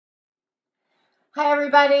Hi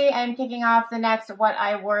everybody, I'm kicking off the next What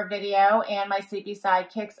I Wore video, and my sleepy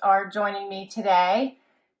sidekicks are joining me today.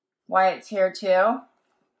 Wyatt's here too.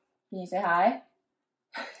 Can you say hi?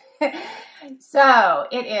 So,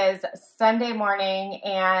 it is Sunday morning,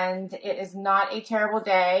 and it is not a terrible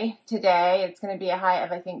day today. It's going to be a high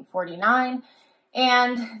of, I think, 49.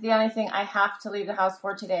 And the only thing I have to leave the house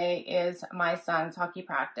for today is my son's hockey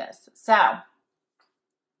practice. So,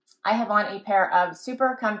 I have on a pair of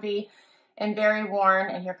super comfy and very worn,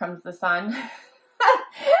 and here comes the sun,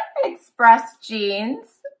 Express jeans.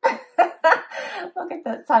 Look at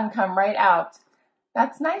the sun come right out.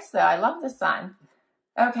 That's nice though. I love the sun.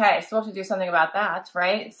 Okay, so we'll have to do something about that,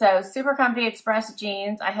 right? So super comfy Express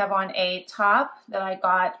jeans. I have on a top that I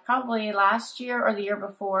got probably last year or the year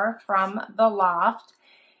before from the Loft,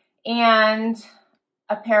 and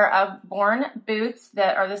a pair of Born boots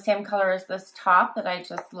that are the same color as this top that I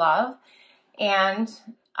just love. And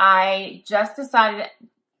I just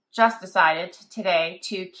decided today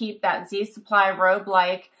to keep that Z Supply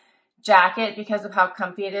robe-like jacket because of how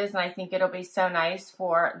comfy it is, and I think it'll be so nice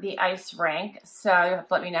for the ice rink. So you'll have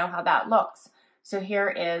to let me know how that looks. So here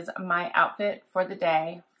is my outfit for the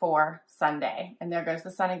day for Sunday. And there goes the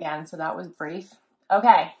sun again, so that was brief.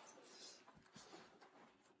 Okay.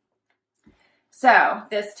 So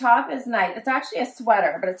this top is nice. It's actually a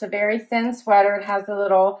sweater, but it's a very thin sweater. It has the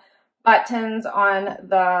little buttons on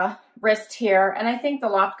the wrist here, and I think the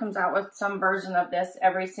Loft comes out with some version of this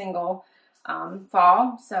every single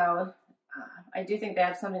fall, so I do think they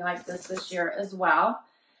have something like this year as well.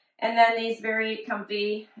 And then these very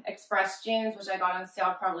comfy Express jeans, which I got on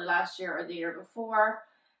sale probably last year or the year before.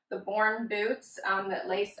 The Born boots that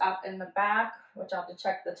lace up in the back, which I'll have to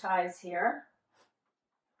check the ties here,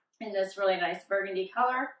 in this really nice burgundy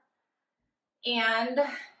color. And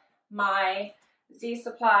my Z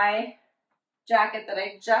Supply jacket that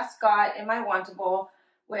I just got in my Wantable,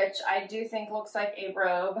 which I do think looks like a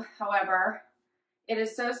robe. However, it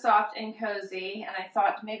is so soft and cozy, and I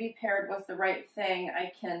thought maybe paired with the right thing,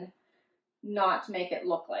 I can not make it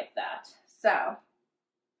look like that. So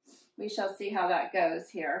we shall see how that goes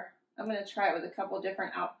here. I'm going to try it with a couple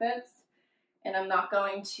different outfits, and I'm not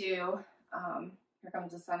going to, here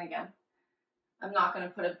comes the sun again. I'm not going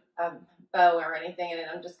to put a bow or anything in it.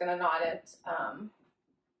 I'm just going to knot it.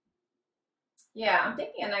 Yeah, I'm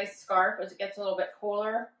thinking a nice scarf as it gets a little bit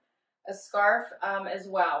cooler. A scarf as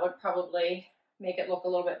well would probably make it look a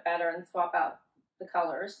little bit better and swap out the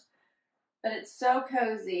colors. But it's so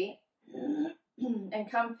cozy and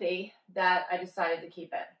comfy that I decided to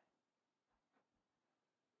keep it.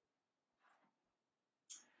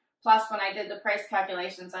 Plus, when I did the price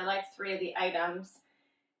calculations, I liked 3 of the items.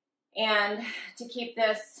 And to keep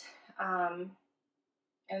this and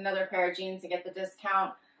another pair of jeans to get the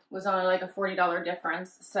discount was only like a $40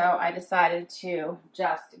 difference. So I decided to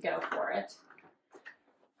just go for it.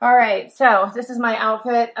 All right, so this is my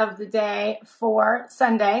outfit of the day for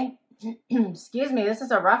Sunday. Excuse me, this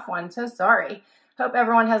is a rough one, so sorry. Hope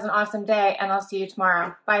everyone has an awesome day, and I'll see you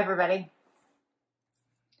tomorrow. Bye, everybody.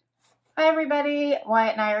 Hi, everybody.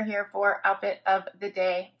 Wyatt and I are here for outfit of the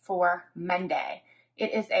day for Monday.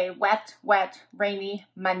 It is a wet, wet, rainy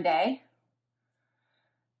Monday,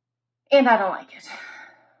 and I don't like it.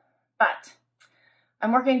 But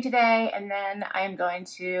I'm working today, and then I am going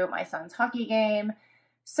to my son's hockey game.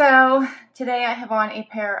 So today I have on a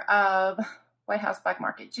pair of White House Black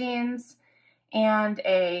Market jeans and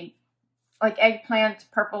a like eggplant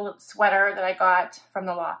purple sweater that I got from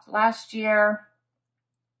the Loft last year.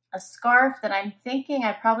 A scarf that I'm thinking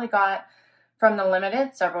I probably got from the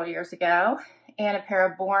Limited several years ago. And a pair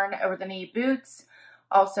of Born over-the-knee boots,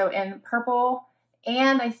 also in purple.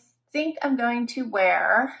 And I think I'm going to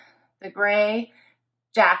wear the gray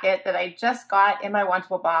jacket that I just got in my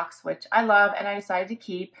Wantable box, which I love, and I decided to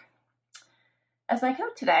keep as my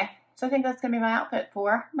coat today. So I think that's going to be my outfit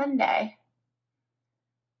for Monday.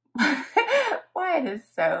 Why, it is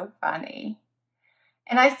so funny.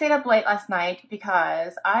 And I stayed up late last night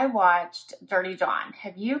because I watched Dirty John.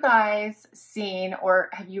 Have you guys seen or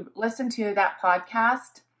have you listened to that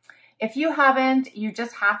podcast? If you haven't, you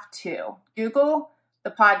just have to. Google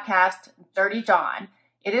the podcast Dirty John.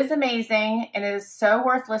 It is amazing and it is so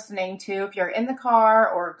worth listening to if you're in the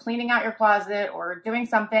car or cleaning out your closet or doing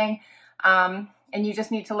something and you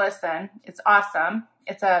just need to listen. It's awesome.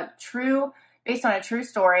 It's based on a true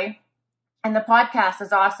story. And the podcast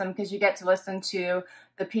is awesome because you get to listen to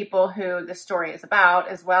the people who the story is about,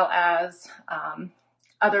 as well as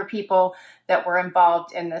other people that were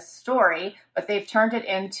involved in this story. But they've turned it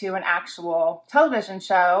into an actual television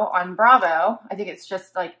show on Bravo. I think it's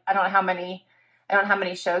just like, I don't know how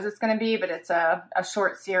many shows it's going to be, but it's a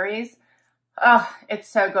short series. Oh, it's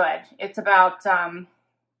so good. It's about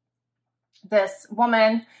this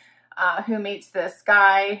woman who meets this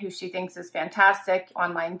guy who she thinks is fantastic,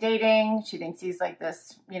 online dating. She thinks he's like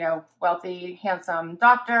this, you know, wealthy, handsome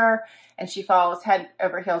doctor, and she falls head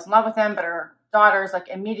over heels in love with him, but her daughters like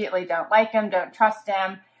immediately don't like him, don't trust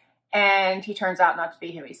him, and he turns out not to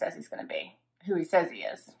be who he says he's going to be, who he says he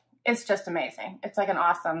is. It's just amazing. It's like an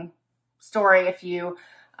awesome story if you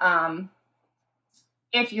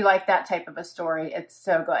like that type of a story. It's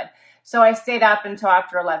so good. So I stayed up until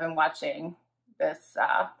after 11 watching this,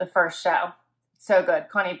 the first show. So good.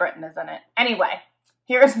 Connie Britton is in it. Anyway,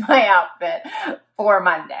 here's my outfit for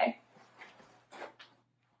Monday.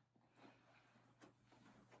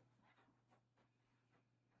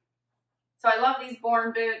 So I love these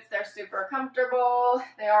Born boots. They're super comfortable.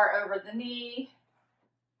 They are over the knee.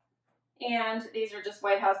 And these are just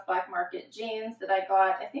White House Black Market jeans that I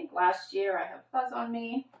got, I think last year. I have fuzz on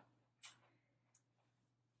me.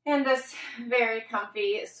 And this very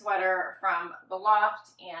comfy sweater from the Loft.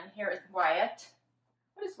 And here is Wyatt.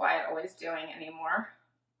 What is Wyatt always doing anymore?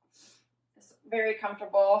 This very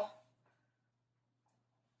comfortable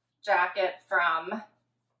jacket from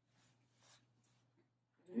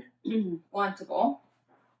Wantable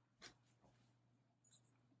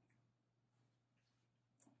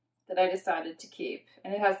that I decided to keep.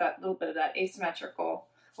 And it has that little bit of that asymmetrical,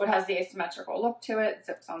 what has the asymmetrical look to it.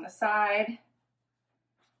 Zips on the side.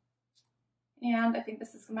 And I think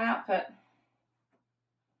this is my outfit.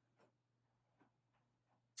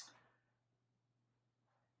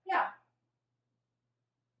 Yeah.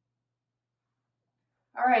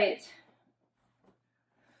 All right.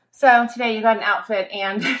 So today you got an outfit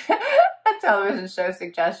and a television show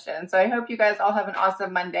suggestion. So I hope you guys all have an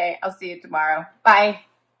awesome Monday. I'll see you tomorrow. Bye.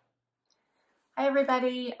 Hi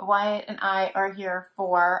everybody. Wyatt and I are here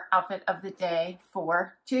for outfit of the day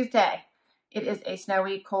for Tuesday. It is a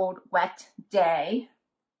snowy, cold, wet day,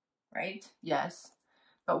 right? Yes,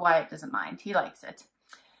 but Wyatt doesn't mind. He likes it.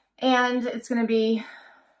 And it's going to be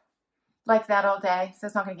like that all day, so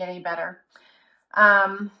it's not going to get any better.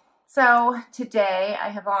 So today I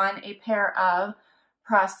have on a pair of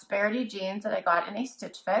Prosperity jeans that I got in a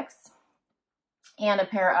Stitch Fix, and a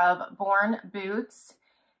pair of Born boots,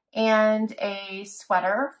 and a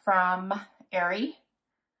sweater from Aerie.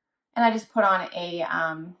 And I just put on a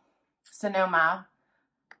Sonoma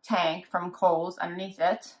tank from Kohl's underneath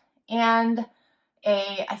it, and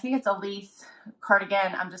I think it's a Leith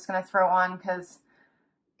cardigan I'm just going to throw on because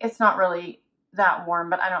it's not really that warm,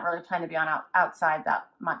 but I don't really plan to be on outside that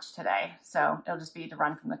much today, so it'll just be to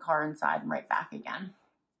run from the car inside and right back again.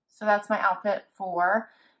 So that's my outfit for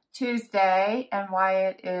Tuesday, and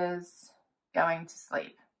Wyatt is going to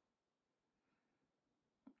sleep.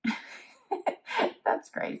 That's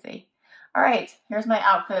crazy. All right, here's my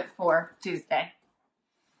outfit for Tuesday.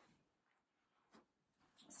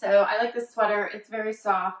 So I like this sweater. It's very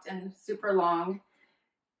soft and super long.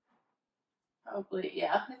 Probably,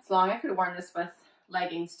 yeah, it's long. I could have worn this with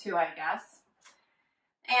leggings too, I guess.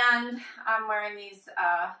 And I'm wearing these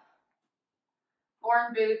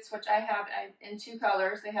Born boots, which I have in two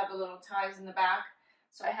colors. They have the little ties in the back.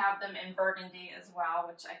 So I have them in burgundy as well,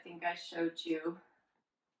 which I think I showed you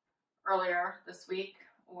earlier this week,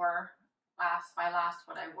 or my last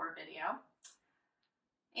what I wore video.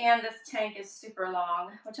 And this tank is super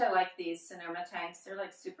long, which I like these Sonoma tanks. They're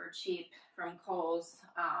like super cheap from Kohl's,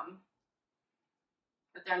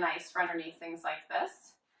 but they're nice for underneath things like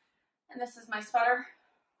this. And this is my sweater.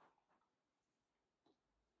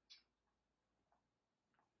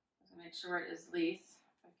 I'll make sure it is Leith,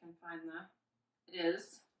 if I can find it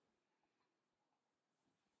is.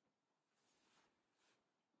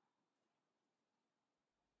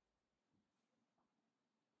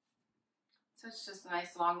 So it's just a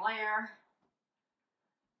nice long layer.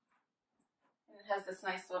 And it has this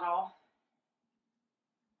nice little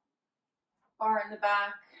bar in the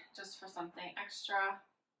back just for something extra.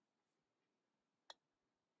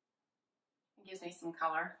 It gives me some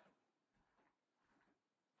color.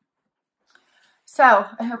 So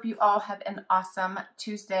I hope you all have an awesome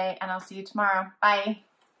Tuesday, and I'll see you tomorrow. Bye.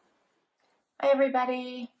 Hi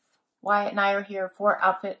everybody. Wyatt and I are here for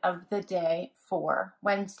outfit of the day for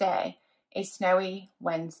Wednesday. A snowy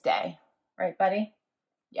Wednesday. Right, buddy?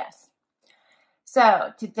 Yes.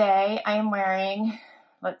 So today I am wearing,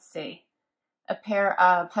 let's see, a pair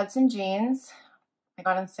of Hudson jeans I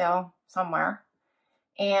got on sale somewhere,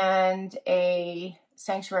 and a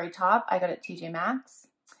Sanctuary top I got at TJ Maxx,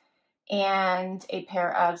 and a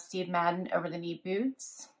pair of Steve Madden over-the-knee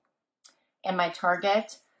boots, and my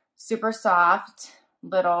Target super soft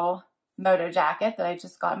little moto jacket that I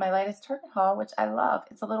just got in my latest Target haul, which I love.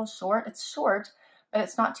 It's a little short. It's short, but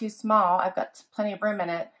it's not too small. I've got plenty of room in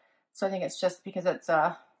it. So I think it's just because it's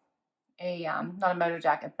not a moto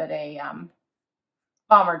jacket, but a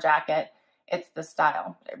bomber jacket. It's the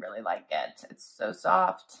style. I really like it. It's so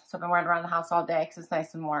soft. So I've been wearing it around the house all day because it's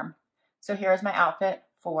nice and warm. So here's my outfit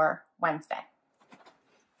for Wednesday.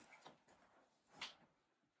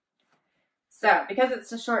 So because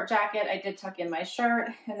it's a short jacket, I did tuck in my shirt.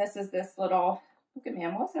 And this is this little, look at me,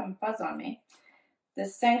 I'm always having fuzz on me.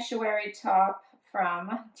 This Sanctuary top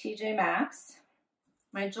from TJ Maxx.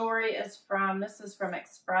 My jewelry is from, this is from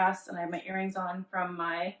Express, and I have my earrings on from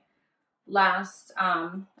my last,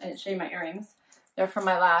 I didn't show you my earrings. They're from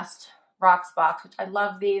my last Rocks box, which I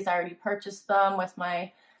love these. I already purchased them with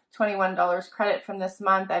my $21 credit from this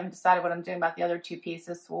month. I haven't decided what I'm doing about the other two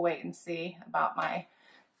pieces, so we'll wait and see about my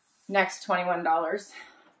next $21.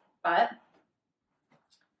 But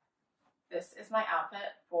this is my outfit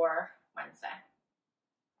for Wednesday.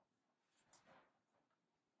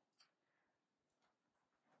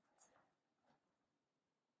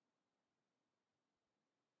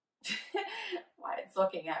 Wyatt's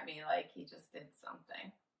looking at me like he just did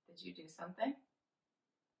something. Did you do something?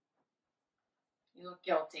 You look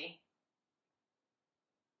guilty.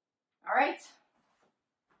 All right.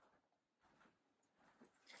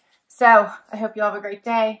 So I hope you all have a great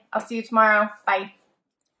day. I'll see you tomorrow. Bye.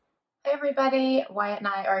 Hey everybody, Wyatt and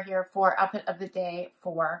I are here for outfit of the day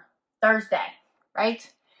for Thursday,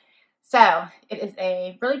 right? So it is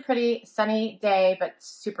a really pretty sunny day, but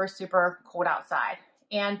super, super cold outside.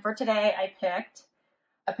 And for today, I picked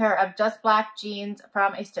a pair of just black jeans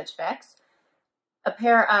from a Stitch Fix, a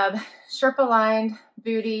pair of Sherpa-lined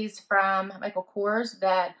booties from Michael Kors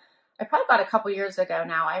that I probably got a couple years ago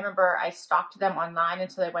now. I remember I stocked them online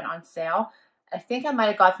until they went on sale. I think I might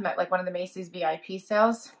have got them at like one of the Macy's VIP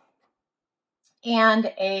sales.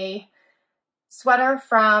 And a sweater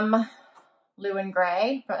from Blue and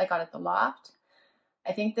Gray that I got at the Loft.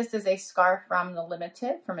 I think this is a scarf from the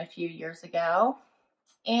Limited from a few years ago.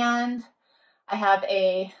 And I have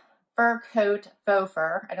a fur coat, faux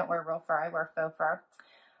fur. I don't wear real fur, I wear faux fur.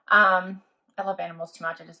 I love animals too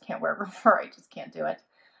much. I just can't wear real fur. I just can't do it.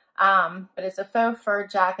 But it's a faux fur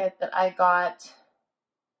jacket that I got,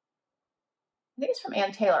 I think it's from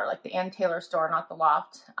Ann Taylor, like the Ann Taylor store, not the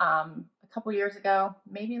Loft, a couple years ago,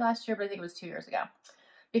 maybe last year, but I think it was 2 years ago.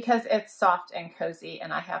 Because it's soft and cozy,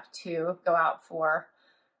 and I have to go out for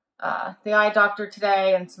the eye doctor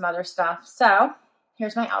today and some other stuff. So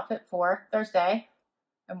here's my outfit for Thursday,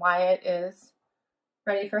 and Wyatt is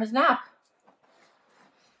ready for his nap.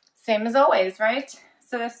 Same as always, right?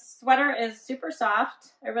 So this sweater is super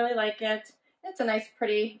soft. I really like it. It's a nice,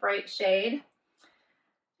 pretty, bright shade.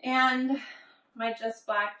 And my just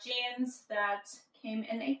black jeans that came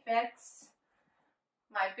in a fix.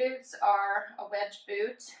 My boots are a wedge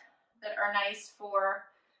boot that are nice for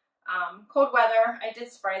cold weather. I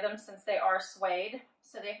did spray them since they are suede,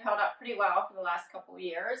 so they've held up pretty well for the last couple of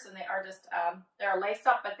years. And they are just, they're lace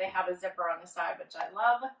up, but they have a zipper on the side, which I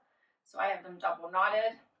love. So I have them double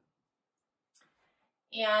knotted.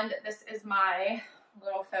 And this is my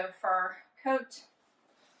little faux fur coat,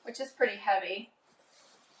 which is pretty heavy.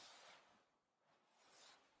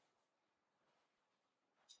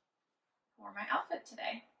 For my outfit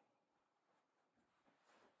today.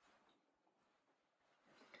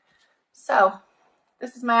 So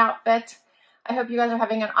this is my outfit. I hope you guys are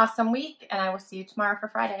having an awesome week, and I will see you tomorrow for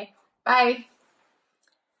Friday. Bye.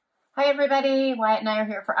 Hi everybody, Wyatt and I are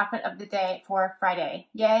here for outfit of the day for Friday.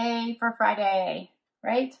 Yay for Friday,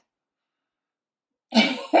 right?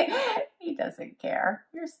 He doesn't care.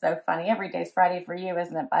 You're so funny. Every day's Friday for you,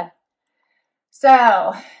 isn't it, bud?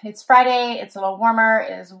 So it's Friday, it's a little warmer,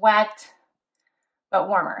 it is wet, but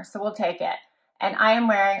warmer, so we'll take it. And I am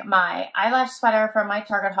wearing my eyelash sweater from my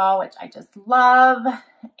Target haul, which I just love.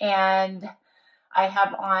 And I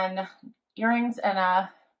have on earrings and a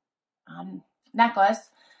necklace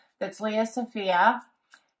that's Leah Sophia,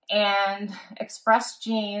 and Express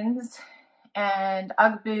jeans and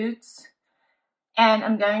Ugg boots. And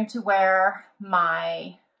I'm going to wear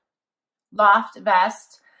my Loft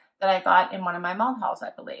vest that I got in one of my mall hauls, I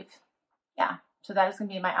believe. Yeah, so that is going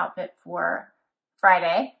to be my outfit for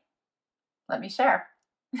Friday. Let me share.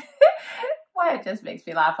 Why, it just makes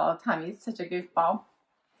me laugh all the time. He's such a goofball.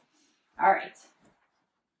 All right.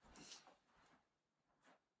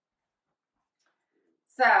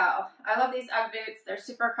 So I love these Ugg boots. They're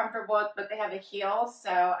super comfortable, but they have a heel,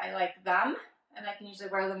 so I like them. And I can usually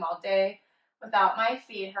wear them all day without my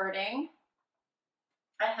feet hurting.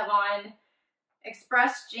 I have on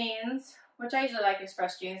Express jeans which I usually like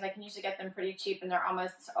Express jeans. I can usually get them pretty cheap and they're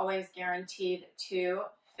almost always guaranteed to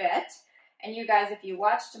fit. And you guys, if you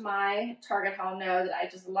watched my Target haul, know that I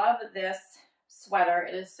just love this sweater.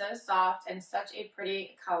 It is so soft and such a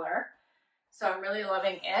pretty color. So I'm really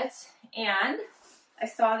loving it. And I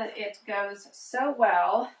saw that it goes so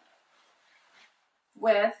well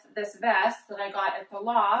with this vest that I got at the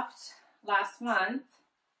Loft last month.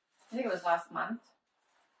 I think it was last month.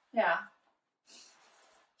 Yeah.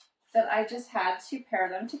 That I just had to pair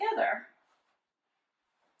them together.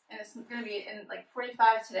 And it's going to be in like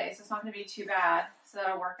 45 today, so it's not going to be too bad. So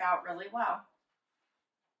that'll work out really well.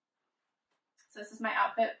 So this is my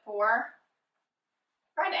outfit for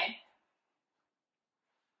Friday.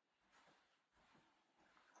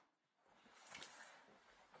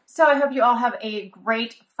 So I hope you all have a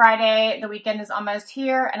great Friday. The weekend is almost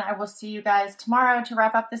here, and I will see you guys tomorrow to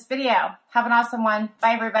wrap up this video. Have an awesome one.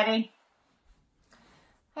 Bye, everybody.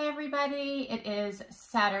 Hi, everybody. It is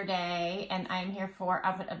Saturday, and I'm here for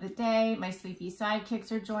Outfit of the Day. My sleepy sidekicks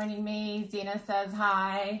are joining me. Zena says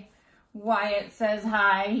hi. Wyatt says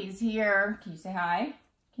hi. He's here. Can you say hi?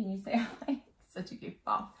 Can you say hi? Such a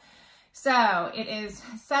goofball. So it is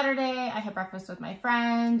Saturday. I had breakfast with my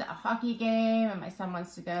friend, a hockey game, and my son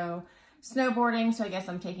wants to go snowboarding, so I guess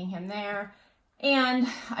I'm taking him there. And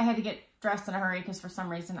I had to get dressed in a hurry because for some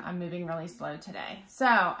reason I'm moving really slow today. So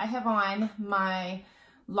I have on my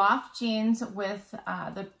Loft jeans with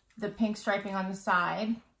the pink striping on the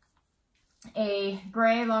side, a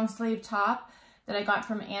gray long sleeve top that I got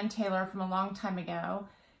from Ann Taylor from a long time ago,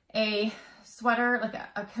 a sweater, like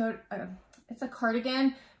a coat, it's a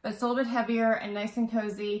cardigan, but it's a little bit heavier and nice and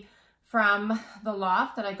cozy from the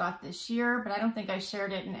Loft that I got this year, but I don't think I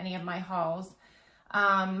shared it in any of my hauls.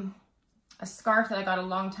 A scarf that I got a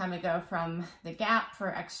long time ago from the Gap for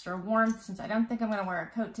extra warmth, since I don't think I'm going to wear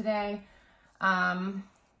a coat today.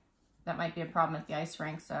 That might be a problem at the ice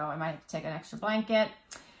rink, so I might have to take an extra blanket.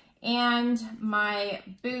 And my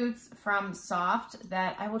boots from SOFFT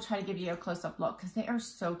that I will try to give you a close-up look because they are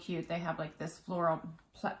so cute. They have like this floral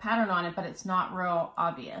pattern on it, but it's not real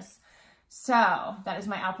obvious. So that is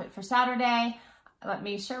my outfit for Saturday. Let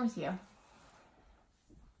me share with you.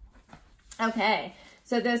 Okay,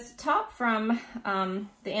 so this top from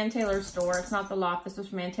the Ann Taylor store, it's not the Loft, this was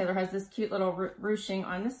from Ann Taylor, has this cute little ruching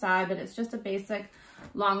on the side, but it's just a basic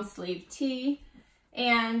long sleeve tee.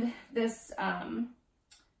 And this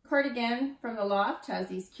cardigan from the Loft has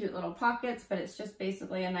these cute little pockets, but it's just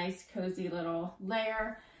basically a nice cozy little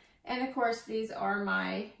layer. And of course, these are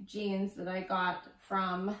my jeans that I got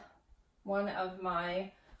from one of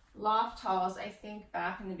my Loft hauls, I think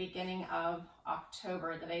back in the beginning of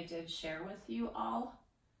October, that I did share with you all.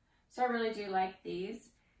 So I really do like these.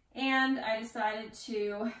 And I decided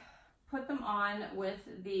to put them on with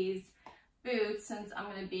these boots since I'm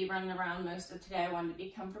going to be running around most of today. I wanted to be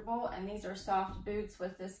comfortable, and these are soft boots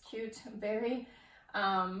with this cute, very,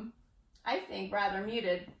 I think, rather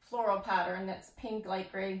muted floral pattern that's pink,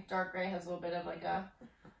 light gray, dark gray, has a little bit of like a,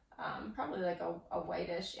 probably like a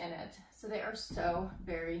whitish in it. So they are so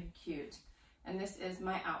very cute. And this is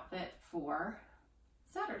my outfit for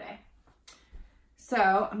Saturday.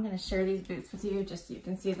 So I'm going to share these boots with you just so you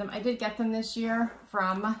can see them. I did get them this year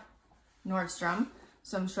from Nordstrom,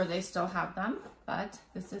 so I'm sure they still have them, but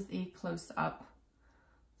this is a close-up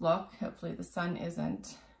look. Hopefully the sun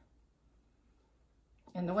isn't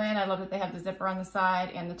in the way. And I love that they have the zipper on the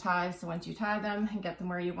side and the ties, so once you tie them and get them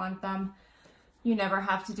where you want them, you never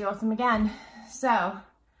have to deal with them again. So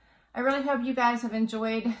I really hope you guys have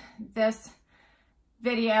enjoyed this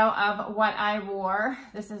video of what I wore.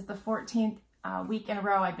 This is the 14th week in a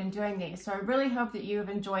row I've been doing these, so I really hope that you have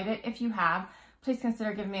enjoyed it. If you have, please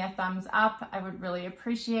consider giving me a thumbs up. I would really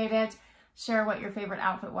appreciate it. Share what your favorite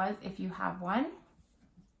outfit was if you have one.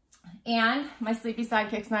 And my sleepy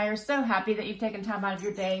sidekicks and I are so happy that you've taken time out of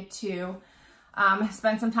your day to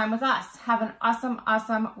spend some time with us. Have an awesome,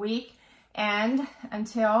 awesome week. And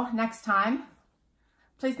until next time,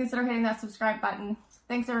 please consider hitting that subscribe button.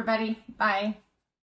 Thanks, everybody. Bye.